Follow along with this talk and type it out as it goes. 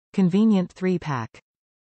Convenient 3-pack.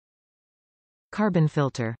 Carbon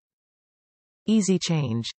filter. Easy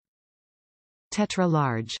change. Tetra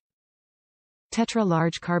Large. Tetra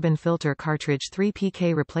Large Carbon Filter Cartridge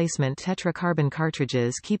 3pk Replacement Tetra Carbon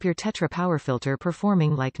Cartridges keep your Tetra power filter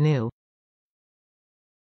performing like new.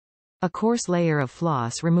 A coarse layer of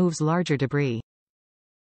floss removes larger debris.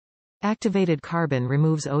 Activated carbon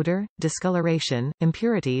removes odor, discoloration,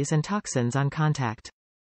 impurities and toxins on contact.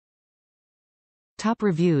 Top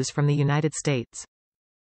reviews from the United States.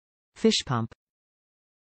 Fish pump.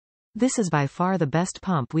 This is by far the best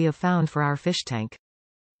pump we have found for our fish tank.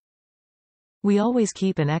 We always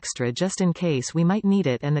keep an extra just in case we might need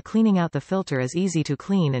it, and the cleaning out the filter is easy to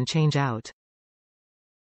clean and change out.